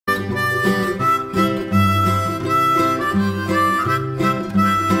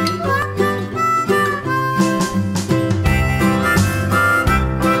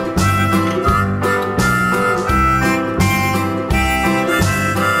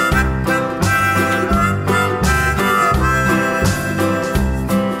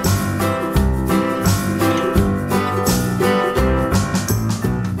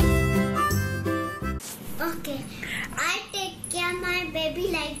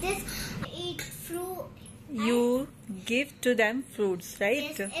this eat fruit. You give to them fruits,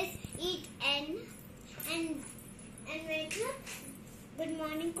 right? This is eat and wake up. Good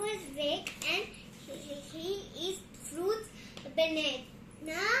morning ko is wake and he eats fruits,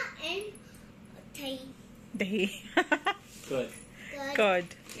 banana and Dahi. curd.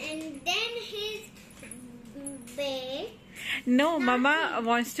 And then his bed. No, Mama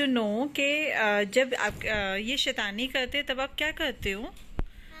wants to know कि जब आप ये शैतानी करते तब आप क्या करते हो?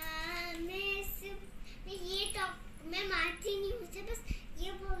 मैं मारती नहीं हूँ, बस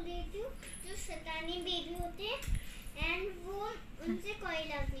ये बोल देती हूँ जो शैतानी बेबी होते हैं एंड वो उनसे कोई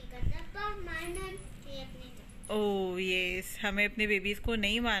लव नहीं करता, पर मारना चाहिए अपने। ओह यस, हमें अपने बेबीज को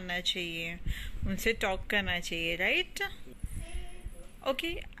नहीं मारना चाहिए, उनसे टॉक करना चाहिए, right? Okay,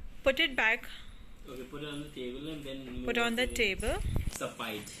 put it back. Okay, put it on the table and then Put on the table.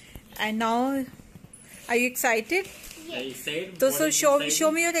 Sapite. And now, are you excited? Yes. Are you excited? So show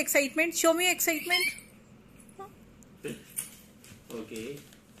me your excitement. Show me your excitement. Okay.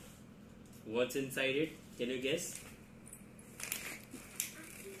 What's inside it? Can you guess?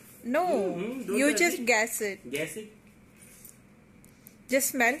 No, Don't you guess just it. guess it. Guess it. Just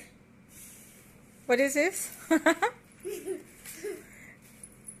smell. What is this?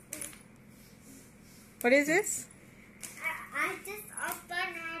 What is this? I just open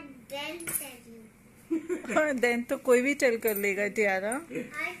and then tell you. Then तो कोई भी tell कर लेगा Tiara.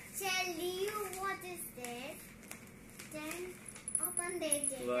 I tell you what is this. Then open the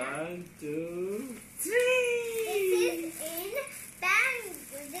data. 1, 2, 3. This is in bang.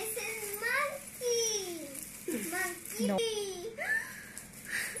 This is monkey. Monkey. No.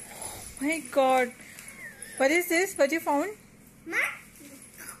 My God, what is this? What you found? Monkey.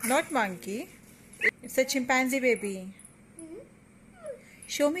 Not monkey. It's a chimpanzee baby.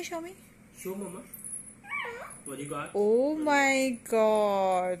 Show me. Show Mama. What you got? Oh my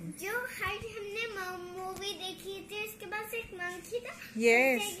God. जो हमने movie देखी थी उसके बाद एक monkey था.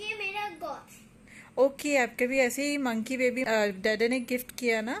 Yes. ये मेरा गॉड. Okay, आपके भी ऐसे ही मंकी बेबी डैडा ने गिफ्ट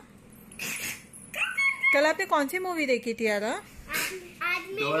किया ना? कल आपने कौन सी मूवी देखी थी यारा?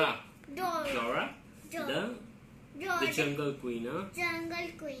 Dora. Dora. The Jungle Queen, huh? Jungle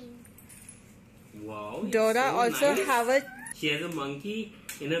Queen. Wow. Dora so also nice. have a She has a monkey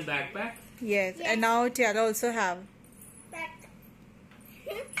in her backpack. yes, and now Tiara also have. But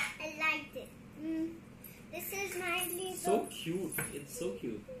I liked it. This is my little. So cute. It's so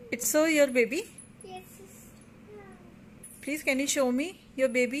cute. It's so your baby. Yes. Please, can you show me your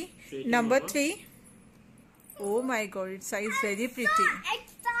baby? Straight to Number Mama. 3. Oh my God, its size very pretty. So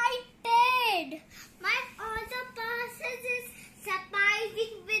excited. My other person is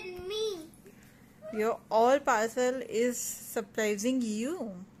surprising with me. Your all parcel is surprising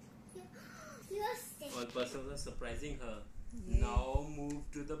you. All parcels are surprising her. Now move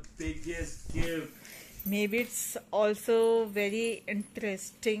to the biggest gift. Maybe it's also very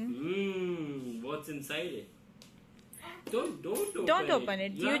interesting. What's inside it? Don't open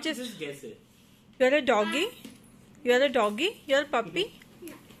it. You You have to just guess it. You're a doggy. You're a doggy. You're a puppy.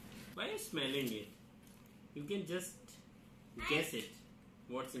 Why are you smelling it? You can just guess it.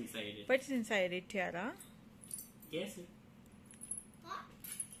 What's inside it? What's inside it, Tiara? Guess it.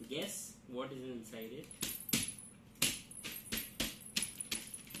 Guess what is inside it.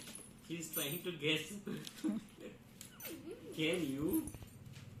 He's trying to guess. Can you?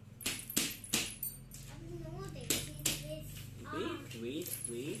 Wait.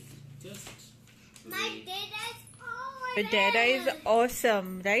 Just. My wait. data is Your dada is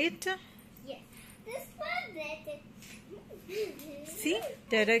awesome, right? Yes. This one that See,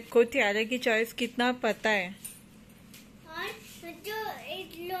 Tiara को Tiara की choice कितना पता है. और जो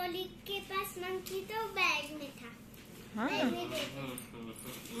एक lolly के पास monkey तो बैग में था. हाँ. बैग में देखा.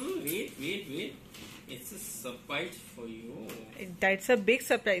 Wait. It's a surprise for you. That's a big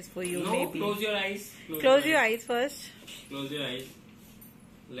surprise for you, No, maybe. close your eyes. Close your eyes first. Close your eyes.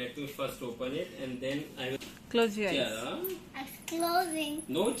 Let me first open it and then I will. Close your eyes. Yeah. I'm closing.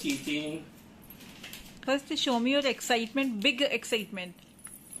 No cheating. First, show me your excitement, big excitement.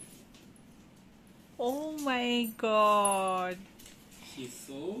 Oh my God. She's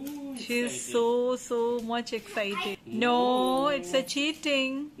so She's excited. so much excited. No, it's a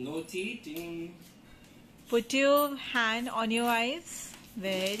cheating. No cheating. Put your hand on your eyes.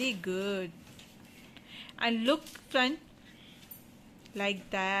 Very good. And look front. Like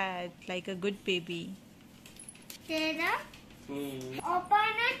that. Like a good baby. Dada,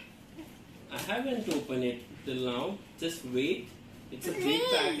 Open it. I haven't opened it till now. Just wait. It's a big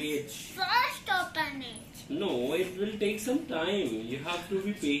Please. package. First open it. No, it will take some time. You have to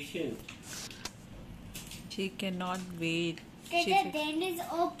be patient. She cannot wait. Dada, den is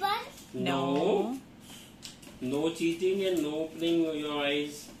open. No. No cheating and no opening your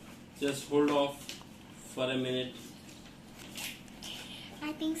eyes. Just hold off for a minute.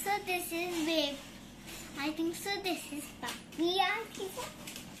 I think so. This is babe. I think so. This is puppy.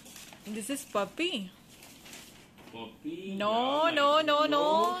 This is puppy. Puppy. No, yeah, no, like- no,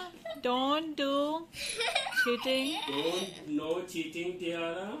 no. Don't do cheating. No cheating,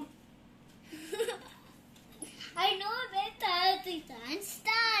 Tiara. I know better. I'm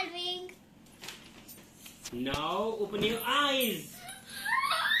starving. Now open your eyes.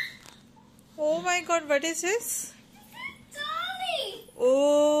 Oh my God, what is this? Dolly.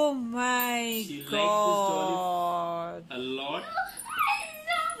 Oh my She likes this God. A lot. I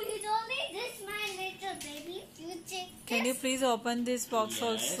love you, Dolly. This is my little baby. You check Can you please open this box Yes.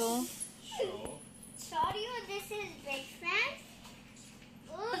 also? Sure. Sorry, this is big friend.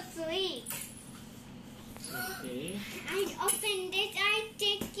 Oh, sweet. Okay. I opened it. I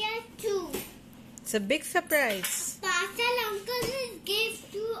take care too. It's a big surprise. Parcel uncle will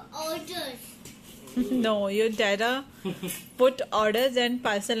give 2 orders. No, your dada put orders and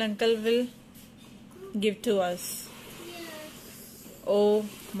parcel uncle will give to us. Yes. Oh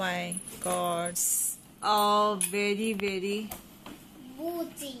my God. Oh, very, very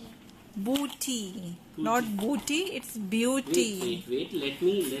Booty. booty. Not booty, it's beauty. Wait. Let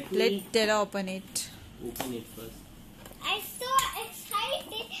me Let Dada open it. open it first. I'm so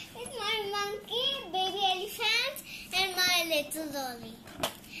excited with my monkey, baby elephant, and my little dolly.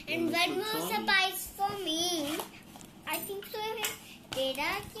 And Your one little more dolly? surprise for me. I think so. Dada,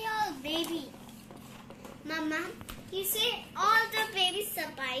 your baby. Mama, you say all the baby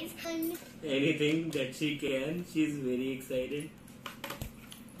surprise. Anything that she can. She's very excited.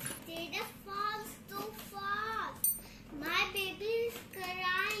 Dada falls too fast. My baby is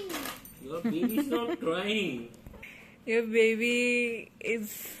crying. Your baby's not crying. Your baby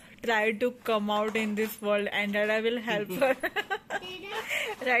is trying to come out in this world and Dada will help her. Dada,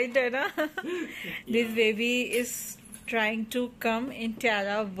 Right, Dada? This baby is trying to come in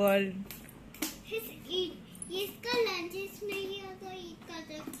Tiara world. his eat. इसका lunch इसमें ही होगा eat कर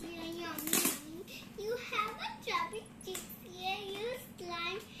सकती है yummy. You have a chubby cheeks here. You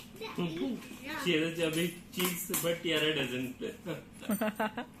slime the eat. She has a chubby cheeks, but Tiara doesn't.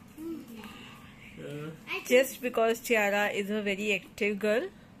 Just because Tiara is a very active girl,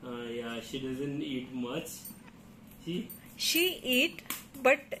 Yeah, she doesn't eat much. she eat,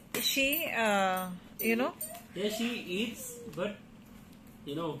 but she, Yeah, she eats, but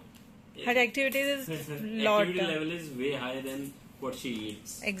her activities is lot. activity level is way higher than what she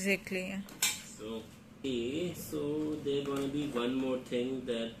eats. Exactly. So, okay, so there's gonna be one more thing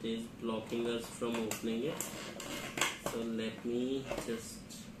that is blocking us from opening it. So let me just.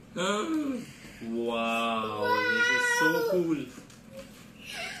 Wow, this is so cool.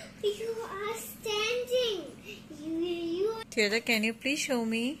 You are standing. You Tiara, can you please show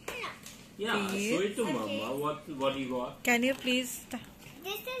me? Yeah, Please. show it to Okay. Mama. What you got? Can you please?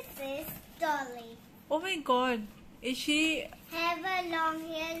 This is this dolly. Oh my God, is she? Have a long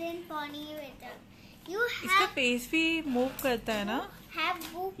hair and pony with her. You इसका have face भी move करता है ना?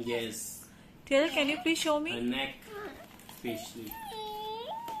 book. Yes, Tiara, can you please show a me? neck, especially.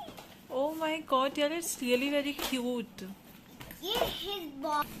 Oh my God, Tiara, it's really very cute. Yeah, his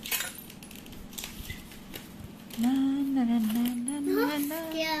box. Na na na na na na na.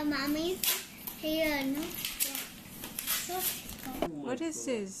 Yeah, mommy's here, no? So, Oh my What is God.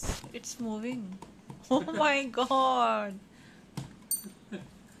 this? It's moving. Oh my God.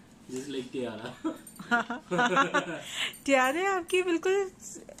 Just like Tiara. Tiara, आपकी बिल्कुल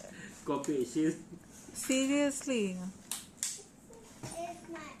Copy. She's seriously. it's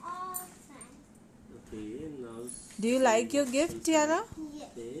my awesome. okay. Now. Do you like your gift, Tiara? Yes.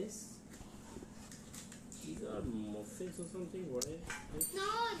 This. These are muffins or something. What is? No,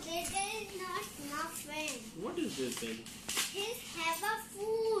 this is not muffin. What is this then? His have a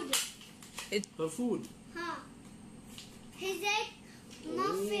food. For food. Huh. His egg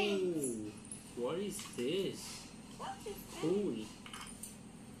muffins. Oh, what is this? What is that? Cool.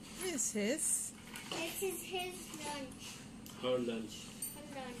 This is. This is his lunch. Her lunch.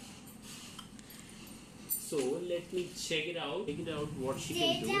 Lunch. So let me check it out. Check it out what she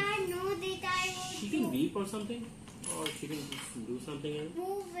can do. Data, no data, I She will can do. weep or something, or she can just do something else.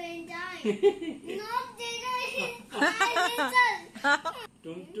 Move and die. No data, his little.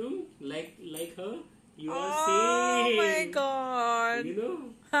 Tum tum, like her. You are Oh safe. my God. You know,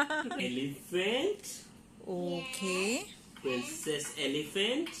 elephant, Okay. princess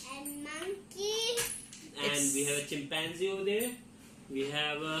elephant, And monkey. and we have a chimpanzee over there. We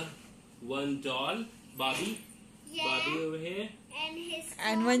have one doll, Barbie. Yeah. Barbie over here. And his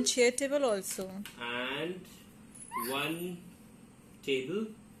And one chair table also. And one table,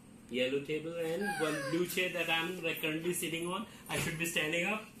 yellow table, and one blue chair that I'm currently sitting on. I should be standing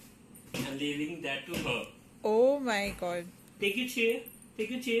up and leaving that to her. Oh my god. Take your chair.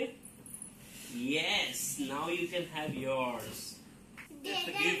 Take a chair. Yes. Now you can have yours. That's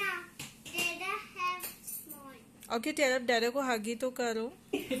a gift. Dada have small. Okay, Tiara, अब डैडा को हगी तो करो.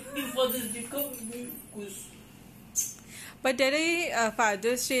 For this gift, कुछ. But डैडा ये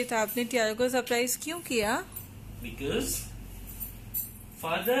fathers day था, आपने Tiara को सरप्राइज क्यों किया? Because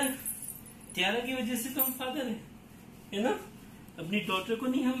father, टियारा की वजह से तो हम फादर हैं, है ना? अपनी डॉटर को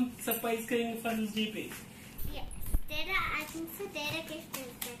नहीं हम सरप्राइज करेंगे फादर्स डे पे. Yes. Dada, I think so. Dada gift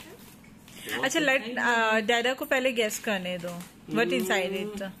is better. अच्छा, लेट डैडा को पहले गेस करने दो. What inside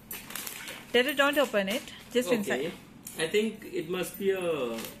it? Dada, don't open it. Just Okay. inside. I think it must be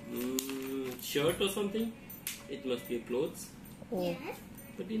a shirt or something. It must be clothes. Oh. Yes.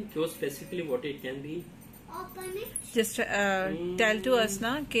 But didn't show specifically what it can be. Open it. Just tell to us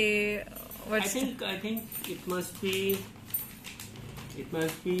ना कि what's. I think it must be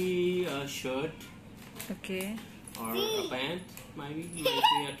a shirt Okay. or a pant. Might be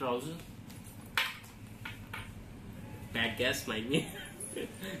a trouser. Bad guess, might be.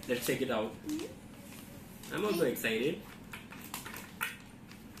 Let's check it out. I'm also excited.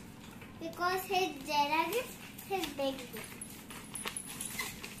 Because his Dada gift, his big gift.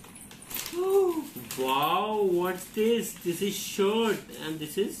 Wow, what's this? This is shirt and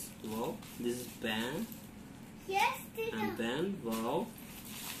this is this is band Yes, Dada. and then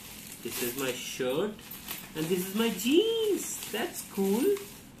this is my shirt and this is my jeans. That's cool.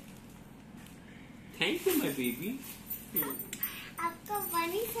 Thank you, my baby. आपका one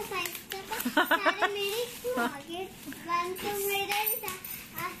ही surprise था, सारे मेरे क्यों आ गए? One तो मेरा ही था.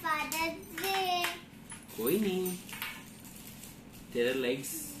 Fathers day. कोई नहीं. Tara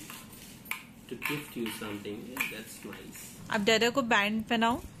likes to gift you something. Yeah, that's nice. अब डैडा को band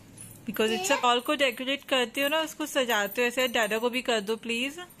पहनाओ. Because it's a all को डेकोरेट करते हो ना, उसको सजाते हो ऐसे. डैडा को भी कर दो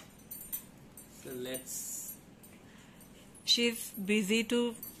please. So let's She's busy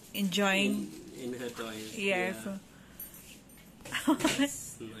to enjoying. in her toys. Yes. Yeah. That's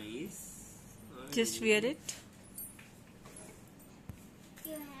nice. Just wear it.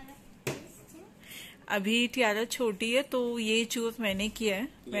 You have a sister? अभी टियारा छोटी है तो ये चूज मैंने किया है.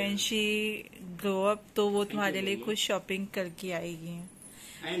 When she grow up तो वो तुम्हारे लिए कुछ शॉपिंग करके आएगी.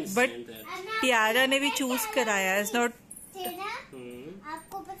 I understand But that. Tiara ने भी चूज कराया. It's not. तेरा Hmm.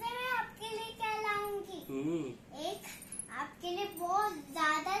 आपको पता है मैं आपके लिए क्या लाऊंगी? Hmm. एक आपके लिए बहुत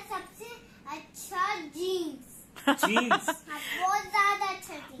ज्यादा सबसे अच्छा जीन्स. Jeans. बहुत ज्यादा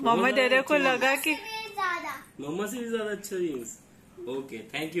अच्छा जीन्स. मामा डैडा को लगा कि ज्यादा. मम्मा से भी ज्यादा अच्छा jeans. Okay,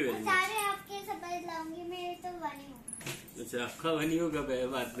 thank you very much. सारे आपके सरप्राइज लाऊंगी. मेरे तो बनी होगा. अच्छा, आपका बनी होगा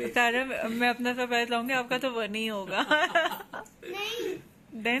बाद में. तारा मैं अपना सरप्राइज लाऊंगी, आपका तो वो नहीं होगा. नहीं.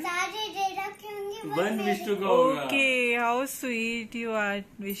 Then सारे डेटा के होंगे. वन विष्णु का होगा. okay, how sweet you are,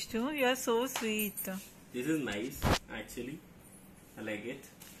 Vishnu. You are so sweet. This is nice, actually. I like it.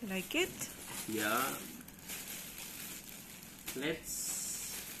 Like it? Yeah. Let's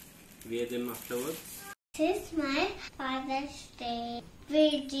wear them afterwards. This is my Father's Day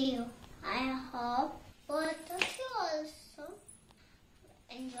video. I hope both of you also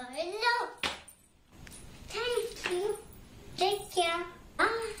enjoy it. Thank you. Take care.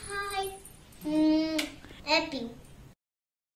 Bye. Happy.